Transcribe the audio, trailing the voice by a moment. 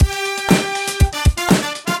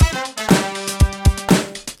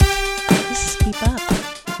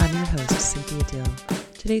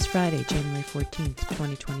Friday, January 14th,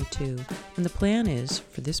 2022, and the plan is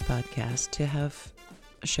for this podcast to have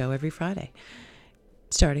a show every Friday,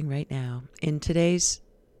 starting right now. In today's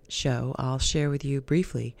show, I'll share with you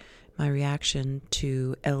briefly my reaction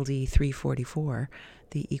to LD 344,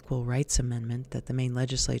 the Equal Rights Amendment that the Maine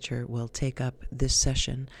legislature will take up this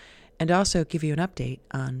session, and also give you an update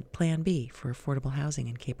on Plan B for affordable housing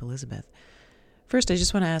in Cape Elizabeth. First, I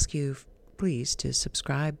just want to ask you, please, to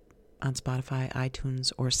subscribe on Spotify,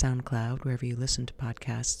 iTunes, or SoundCloud, wherever you listen to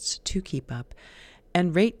podcasts, to keep up,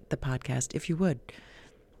 and rate the podcast if you would.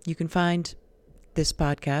 You can find this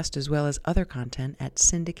podcast as well as other content at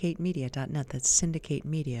syndicatemedia.net. That's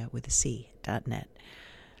syndicatemedia with a C.net.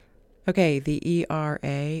 Okay, the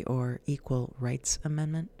ERA, or Equal Rights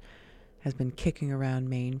Amendment, has been kicking around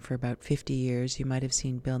Maine for about 50 years. You might have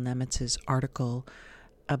seen Bill Nemitz's article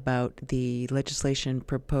about the legislation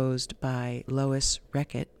proposed by Lois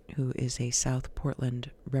Reckitt, who is a South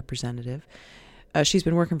Portland representative. She's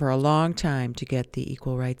been working for a long time to get the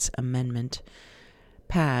Equal Rights Amendment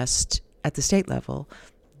passed at the state level.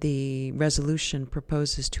 The resolution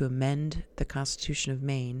proposes to amend the Constitution of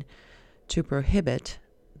Maine to prohibit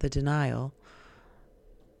the denial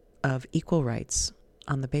of equal rights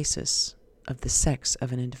on the basis of the sex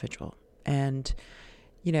of an individual. And,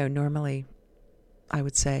 normally I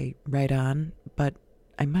would say right on, but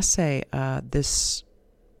I must say this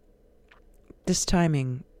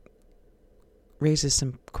timing raises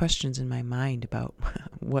some questions in my mind about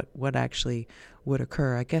what actually would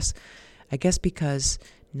occur. I guess because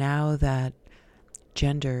now that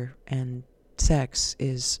gender and sex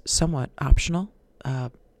is somewhat optional,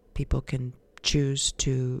 people can choose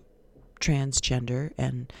to transgender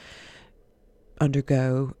and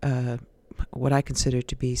undergo what I consider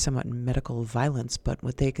to be somewhat medical violence, but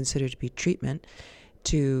what they consider to be treatment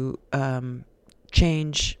to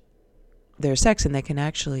change their sex, and they can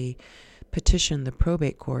actually petition the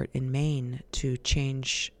probate court in Maine to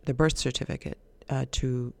change the birth certificate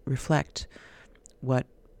to reflect what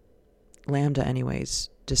Lambda anyways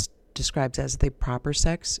describes as the proper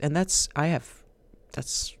sex. And that's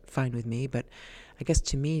fine with me, but I guess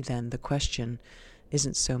to me then the question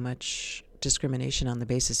isn't so much discrimination on the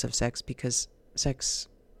basis of sex, because sex,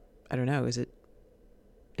 I don't know, is it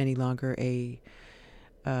any longer a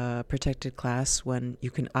protected class when you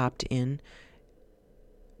can opt in?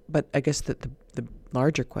 But I guess that the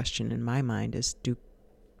larger question in my mind is, do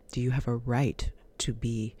you have a right to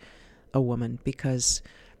be a woman? Because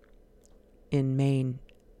in Maine,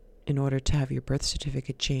 in order to have your birth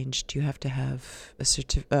certificate changed, you have to have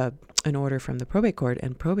an order from the probate court,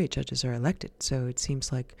 and probate judges are elected. So it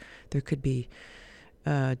seems like there could be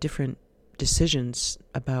different decisions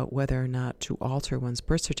about whether or not to alter one's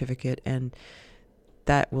birth certificate, and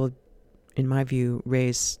that will, in my view,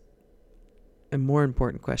 raise a more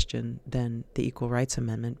important question than the Equal Rights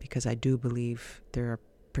Amendment, because I do believe there are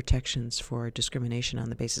protections for discrimination on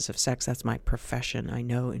the basis of sex. That's my profession. I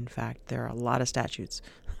know, in fact, there are a lot of statutes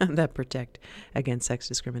that protect against sex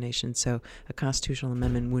discrimination. So a constitutional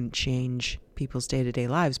amendment wouldn't change people's day-to-day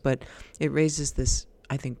lives, but it raises this,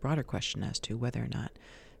 I think, broader question as to whether or not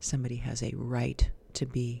somebody has a right to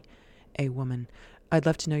be a woman. I'd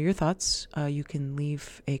love to know your thoughts. You can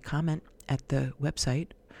leave a comment at the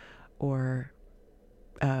website or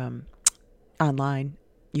online.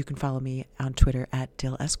 You can follow me on Twitter at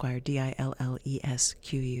Dill Esquire,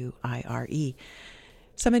 DILLESQUIRE.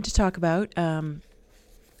 Something to talk about.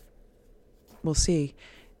 We'll see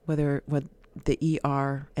what the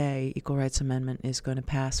ERA, Equal Rights Amendment, is going to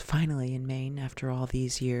pass finally in Maine after all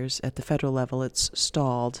these years. At the federal level, it's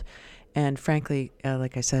stalled. And frankly,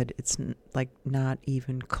 like I said, it's not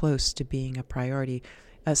even close to being a priority.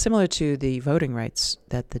 Similar to the voting rights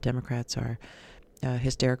that the Democrats are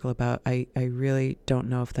hysterical about, I really don't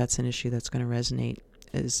know if that's an issue that's going to resonate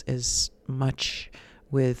as much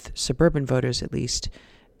with suburban voters, at least,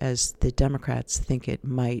 as the Democrats think it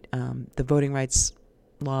might. The voting rights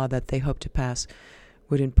law that they hope to pass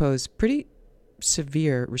would impose pretty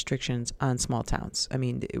severe restrictions on small towns. I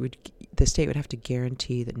mean, the state would have to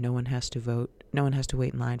guarantee that no one has to vote, no one has to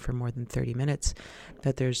wait in line for more than 30 minutes,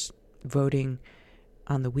 that there's voting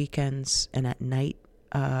on the weekends and at night.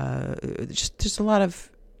 Just a lot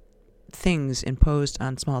of things imposed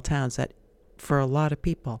on small towns that, for a lot of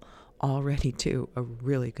people, already do a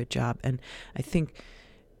really good job. And I think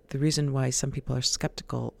the reason why some people are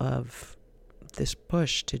skeptical of this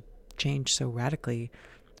push to change so radically,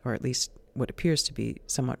 or at least what appears to be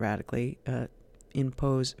somewhat radically,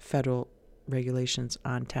 impose federal regulations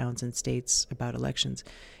on towns and states about elections,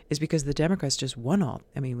 is because the Democrats just won all.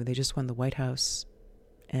 I mean, they just won the White House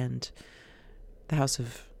and the House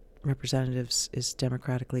of Representatives is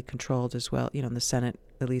democratically controlled as well, in the Senate,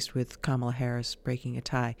 at least with Kamala Harris breaking a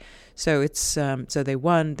tie. So it's so they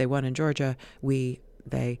won in Georgia,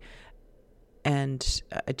 they, and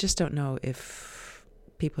I just don't know if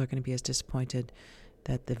people are going to be as disappointed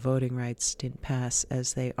that the voting rights didn't pass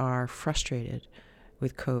as they are frustrated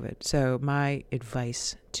with COVID. So my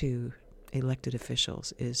advice to elected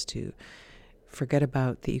officials is to forget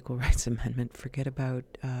about the Equal Rights Amendment, forget about,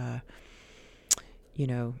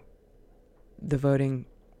 the voting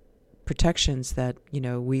protections that,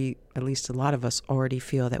 we, at least a lot of us, already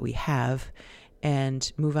feel that we have,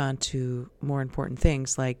 and move on to more important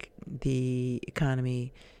things like the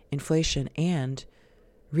economy, inflation, and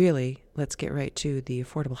really, let's get right to the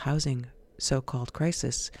affordable housing so-called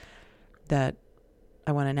crisis that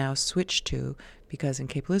I want to now switch to, because in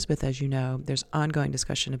Cape Elizabeth, as you know, there's ongoing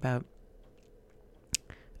discussion about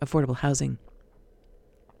affordable housing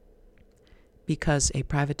because a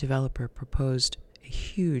private developer proposed a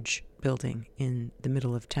huge building in the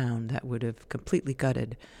middle of town that would have completely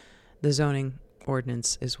gutted the zoning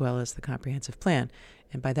ordinance as well as the comprehensive plan.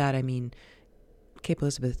 And by that I mean Cape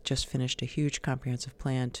Elizabeth just finished a huge comprehensive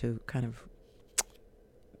plan to kind of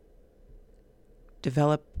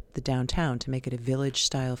develop the downtown to make it a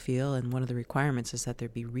village-style feel, and one of the requirements is that there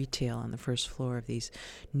be retail on the first floor of these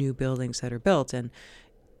new buildings that are built. And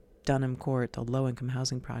Dunham Court, the low-income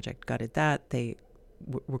housing project, gutted that. They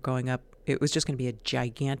were going up. It was just going to be a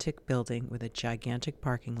gigantic building with a gigantic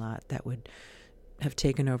parking lot that would have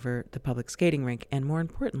taken over the public skating rink, and more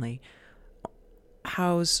importantly,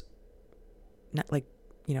 house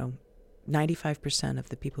 95% of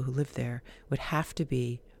the people who live there would have to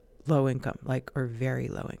be low income, or very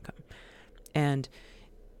low income. And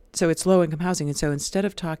so it's low income housing. And so instead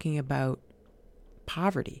of talking about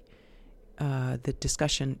poverty, the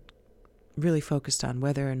discussion really focused on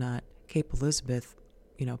whether or not Cape Elizabeth,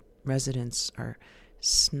 residents are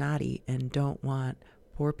snotty and don't want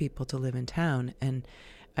poor people to live in town. And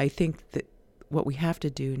I think that what we have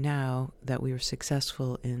to do now that we were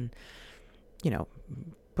successful in,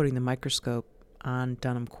 putting the microscope on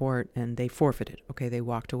Dunham Court, and they forfeited. Okay, they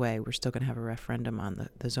walked away. We're still going to have a referendum on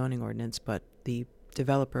the zoning ordinance, but the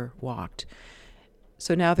developer walked.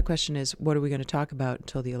 So now the question is, what are we going to talk about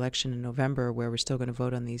until the election in November, where we're still going to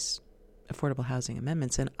vote on these affordable housing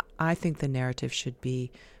amendments? And I think the narrative should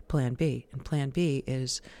be Plan B. And Plan B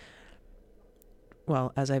is,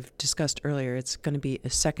 well, as I've discussed earlier, it's going to be a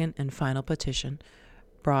second and final petition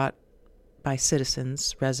brought by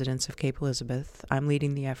citizens, residents of Cape Elizabeth. I'm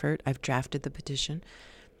leading the effort. I've drafted the petition.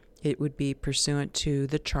 It would be pursuant to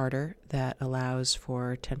the charter that allows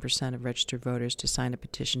for 10% of registered voters to sign a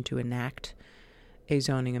petition to enact a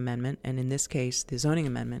zoning amendment. And in this case, the zoning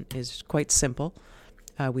amendment is quite simple.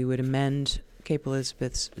 We would amend Cape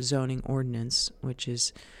Elizabeth's zoning ordinance, which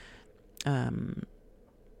is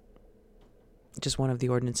just one of the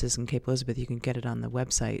ordinances in Cape Elizabeth. You can get it on the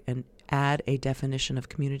website, and add a definition of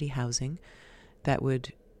community housing that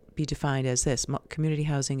would be defined as this. Community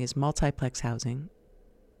housing is multiplex housing,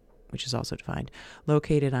 which is also defined,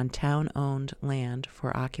 located on town-owned land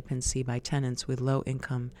for occupancy by tenants with low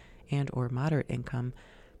income and or moderate income,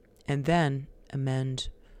 and then amend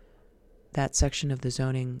that section of the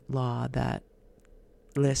zoning law that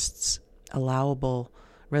lists allowable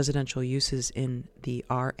residential uses in the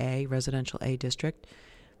RA, Residential A District.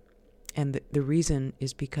 And the reason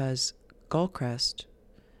is because Gullcrest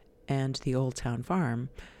and the Old Town Farm,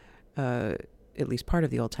 at least part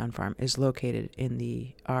of the Old Town Farm, is located in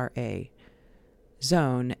the RA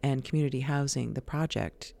zone, and community housing, the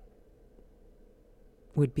project,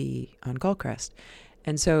 would be on Gullcrest.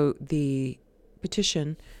 And so the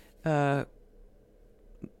petition would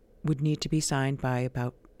need to be signed by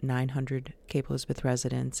about 900 Cape Elizabeth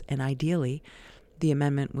residents, and ideally the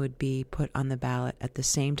amendment would be put on the ballot at the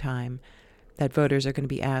same time that voters are going to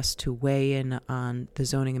be asked to weigh in on the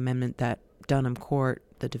zoning amendment that Dunham Court,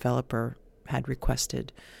 the developer, had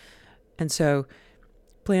requested. And so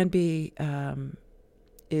Plan B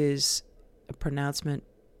is a pronouncement.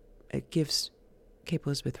 It gives Cape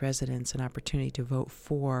Elizabeth residents an opportunity to vote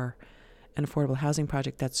for an affordable housing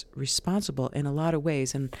project that's responsible in a lot of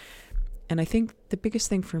ways. And I think the biggest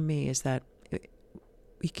thing for me is that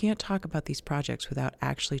we can't talk about these projects without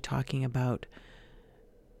actually talking about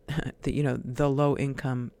the low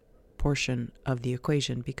income portion of the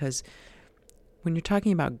equation, because when you're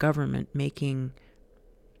talking about government making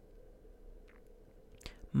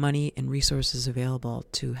money and resources available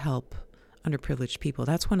to help underprivileged people,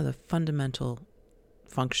 that's one of the fundamental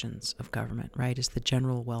functions of government, right? Is the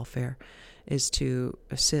general welfare, is to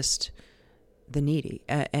assist the needy,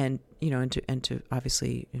 and to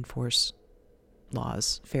obviously enforce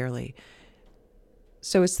laws fairly.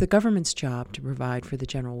 So it's the government's job to provide for the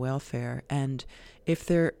general welfare. And if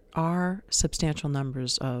there are substantial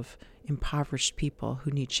numbers of impoverished people who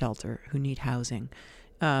need shelter, who need housing,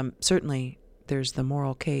 certainly there's the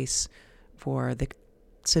moral case for the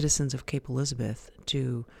citizens of Cape Elizabeth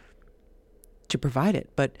to provide it.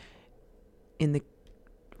 But in the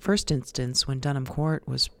first instance, when Dunham Court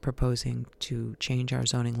was proposing to change our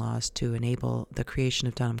zoning laws to enable the creation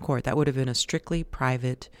of Dunham Court, that would have been a strictly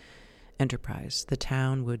private enterprise. The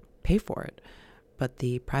town would pay for it, but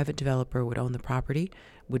the private developer would own the property,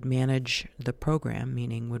 would manage the program,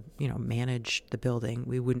 meaning would, manage the building.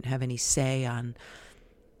 We wouldn't have any say on,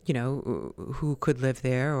 who could live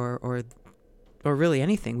there or really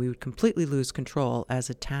anything. We would completely lose control as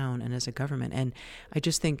a town and as a government. And I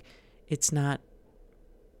just think it's not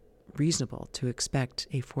reasonable to expect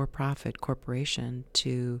a for-profit corporation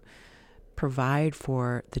to provide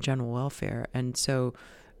for the general welfare. And so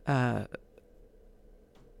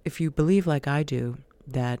if you believe, like I do,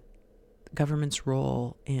 that government's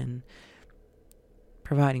role in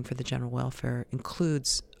providing for the general welfare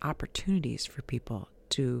includes opportunities for people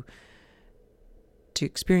to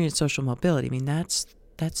experience social mobility, I mean, that's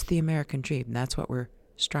the American dream. That's what we're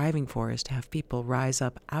striving for, is to have people rise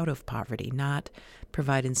up out of poverty, not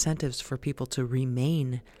provide incentives for people to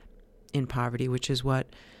remain in poverty, which is what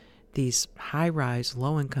these high-rise,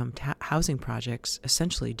 low-income housing projects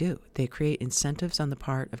essentially do. They create incentives on the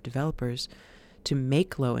part of developers to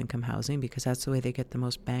make low-income housing, because that's the way they get the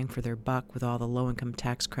most bang for their buck with all the low-income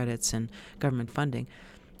tax credits and government funding.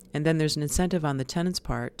 And then there's an incentive on the tenant's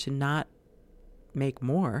part to not make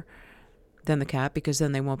more than the cap, because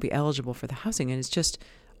then they won't be eligible for the housing. And it's just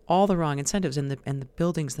all the wrong incentives. And the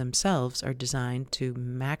buildings themselves are designed to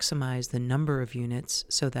maximize the number of units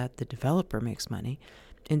so that the developer makes money,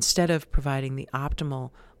 instead of providing the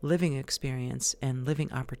optimal living experience and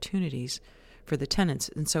living opportunities for the tenants.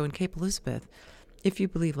 And so in Cape Elizabeth, if you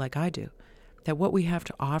believe, like I do, that what we have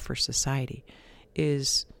to offer society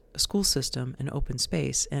is a school system, an open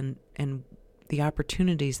space, and the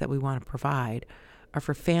opportunities that we want to provide are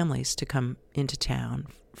for families to come into town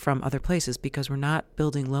from other places, because we're not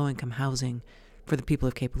building low-income housing for the people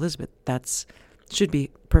of Cape Elizabeth. That should be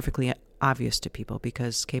perfectly obvious to people,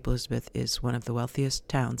 because Cape Elizabeth is one of the wealthiest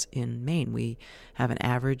towns in Maine. We have an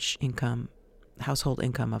average household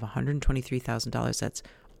income of $123,000. That's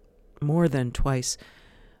more than twice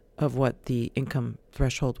of what the income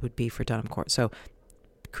threshold would be for Dunham Court. So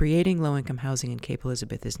creating low-income housing in Cape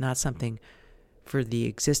Elizabeth is not something for the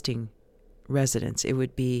existing residents. It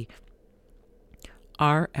would be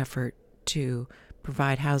our effort to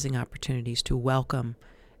provide housing opportunities to welcome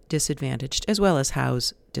disadvantaged as well as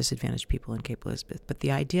house disadvantaged people in Cape Elizabeth. But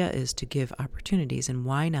the idea is to give opportunities, and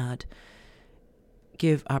why not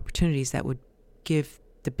give opportunities that would give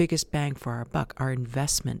the biggest bang for our buck? Our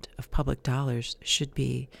investment of public dollars should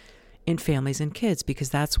be in families and kids, because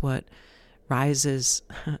that's what rises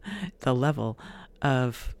the level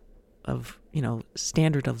of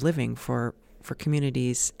standard of living for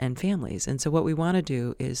communities and families. And so what we want to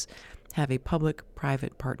do is have a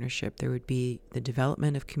public-private partnership. There would be the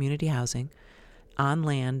development of community housing on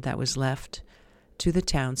land that was left to the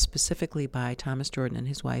town specifically by Thomas Jordan and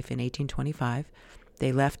his wife in 1825.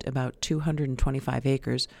 They left about 225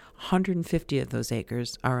 acres. 150 of those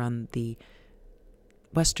acres are on the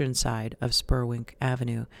western side of Spurwink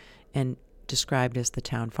Avenue and described as the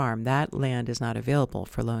town farm. That land is not available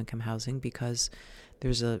for low-income housing because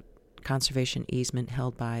there's a conservation easement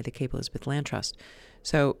held by the Cape Elizabeth Land Trust.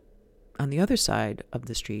 So on the other side of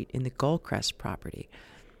the street, in the Goldcrest property,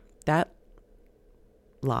 that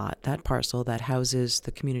lot, that parcel that houses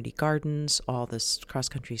the community gardens, all the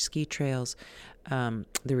cross-country ski trails, the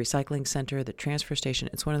recycling center, the transfer station,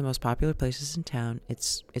 it's one of the most popular places in town.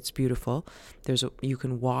 It's beautiful. You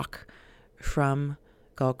can walk from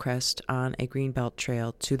Goldcrest on a greenbelt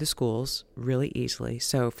trail to the schools really easily.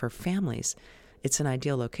 So for families, it's an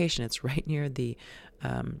ideal location. It's right near the,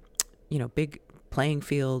 big playing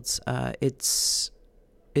fields. It's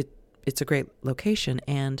a great location,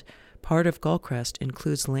 and part of Goldcrest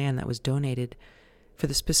includes land that was donated for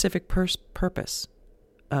the specific purpose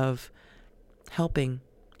of helping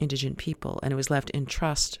indigent people, and it was left in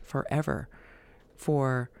trust forever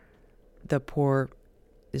for the poor.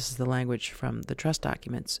 This is the language from the trust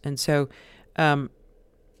documents. And so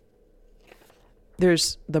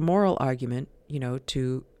there's the moral argument,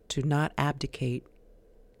 to not abdicate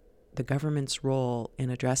the government's role in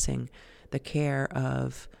addressing the care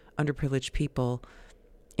of underprivileged people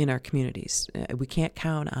in our communities. We can't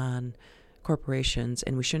count on corporations,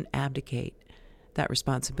 and we shouldn't abdicate that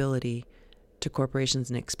responsibility to corporations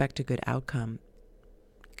and expect a good outcome.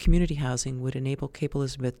 community housing would enable Cape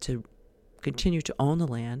Elizabeth to continue to own the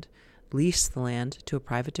land, lease the land to a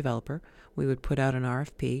private developer. We would put out an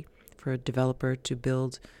RFP for a developer to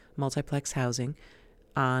build multiplex housing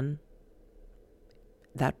on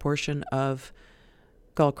that portion of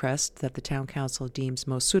Gullcrest that the town council deems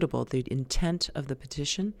most suitable. The intent of the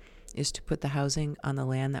petition is to put the housing on the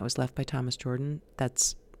land that was left by Thomas Jordan.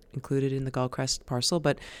 That's included in the Gullcrest parcel,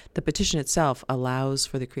 but the petition itself allows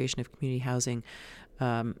for the creation of community housing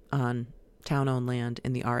on town-owned land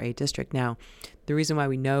in the RA district. Now, the reason why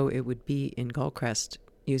we know it would be in Gullcrest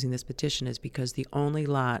using this petition is because the only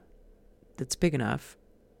lot that's big enough,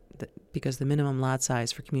 because the minimum lot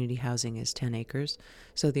size for community housing is 10 acres,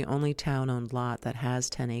 so the only town-owned lot that has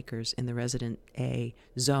 10 acres in the Resident A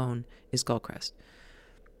zone is Gullcrest.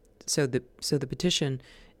 So the petition,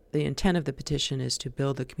 the intent of the petition is to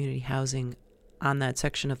build the community housing on that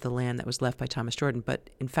section of the land that was left by Thomas Jordan, but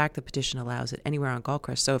in fact the petition allows it anywhere on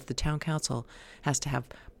Gullcrest. So if the town council has to have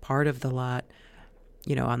part of the lot,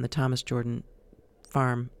 on the Thomas Jordan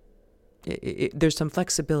farm, there's some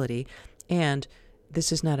flexibility, and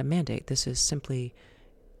this is not a mandate. This is simply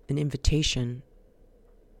an invitation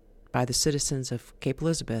by the citizens of Cape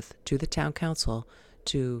Elizabeth to the town council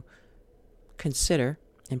to consider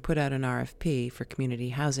and put out an RFP for community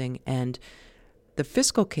housing. And the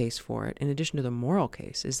fiscal case for it, in addition to the moral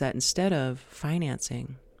case, is that instead of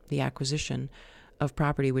financing the acquisition of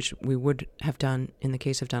property, which we would have done in the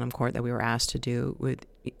case of Dunham Court that we were asked to do with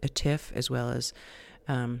a TIF as well as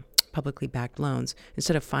publicly backed loans,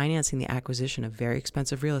 instead of financing the acquisition of very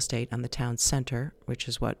expensive real estate on the town center, which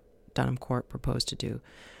is what Dunham Court proposed to do,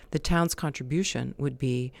 the town's contribution would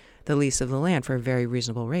be the lease of the land for a very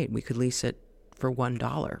reasonable rate. We could lease it for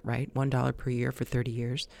 $1, right? $1 per year for 30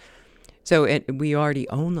 years. So we already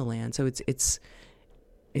own the land, so it's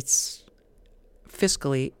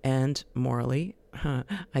fiscally and morally,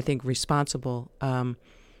 I think, responsible. And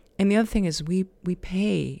the other thing is we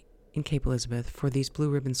pay in Cape Elizabeth for these blue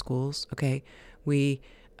ribbon schools. Okay, we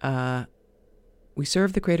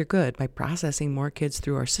serve the greater good by processing more kids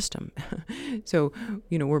through our system. So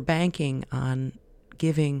we're banking on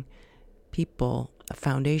giving people a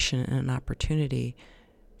foundation and an opportunity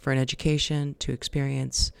for an education, to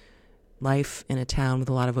experience life in a town with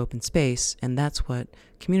a lot of open space, and that's what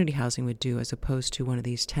community housing would do, as opposed to one of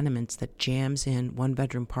these tenements that jams in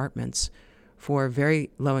one-bedroom apartments for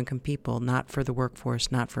very low-income people, not for the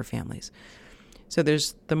workforce, not for families. So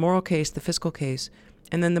there's the moral case, the fiscal case,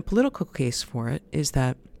 and then the political case for it is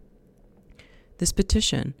that this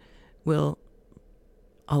petition will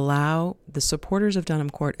allow the supporters of Dunham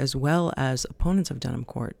Court as well as opponents of Dunham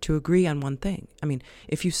Court to agree on one thing. I mean,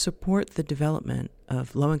 if you support the development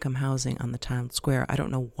of low-income housing on the town square, I don't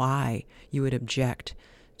know why you would object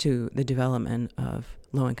to the development of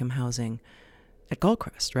low-income housing at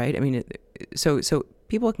Gullcrest, right? I mean, so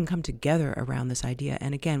people can come together around this idea,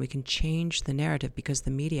 and again, we can change the narrative because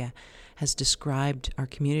the media has described our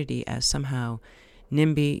community as somehow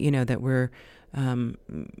NIMBY, that we're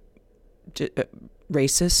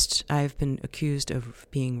racist. I've been accused of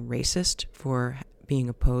being racist for being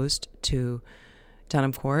opposed to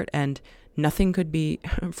Dunham Court, and nothing could be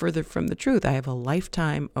further from the truth. I have a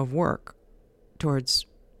lifetime of work towards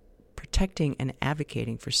protecting and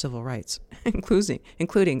advocating for civil rights,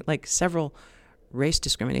 including like several race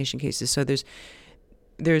discrimination cases. So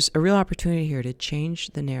there's a real opportunity here to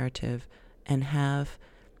change the narrative and have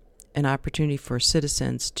an opportunity for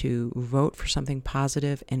citizens to vote for something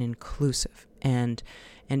positive and inclusive, and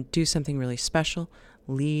do something really special,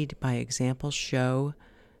 lead by example, show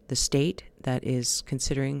the state that is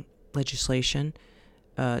considering legislation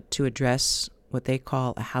to address what they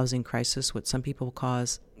call a housing crisis, what some people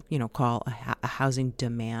call a housing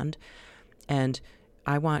demand. And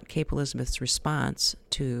I want Cape Elizabeth's response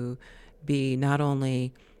to be not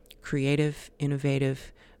only creative,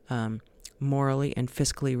 innovative, morally and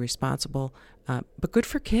fiscally responsible, but good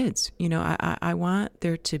for kids. I want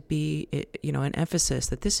there to be, an emphasis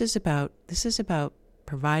that this is about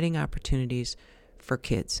providing opportunities for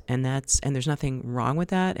kids, and there's nothing wrong with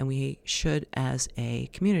that. And we should, as a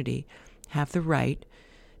community, have the right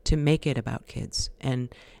to make it about kids, and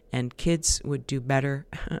kids would do better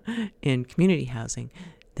in community housing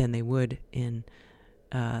than they would in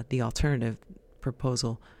the alternative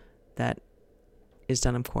proposal that is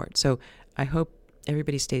Dunham Court. So I hope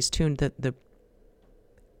everybody stays tuned. The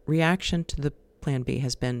reaction to the Plan B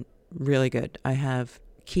has been really good. I have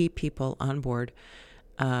key people on board.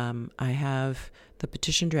 I have the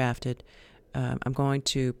petition drafted. I'm going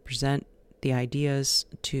to present the ideas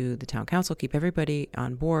to the town council, keep everybody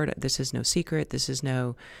on board. This is no secret.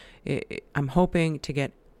 I'm hoping to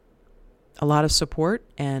get a lot of support,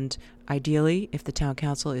 and ideally, if the town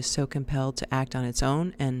council is so compelled to act on its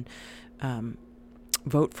own and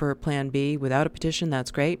vote for Plan B without a petition, that's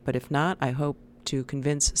great. But if not, I hope to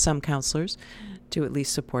convince some councilors to at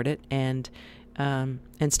least support it, and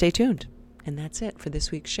stay tuned. And that's it for this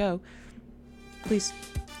week's show. Please,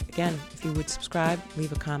 again, if you would subscribe,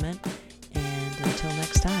 leave a comment, and until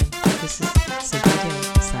next time, this is Cynthia Day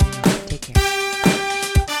signing off. Take care.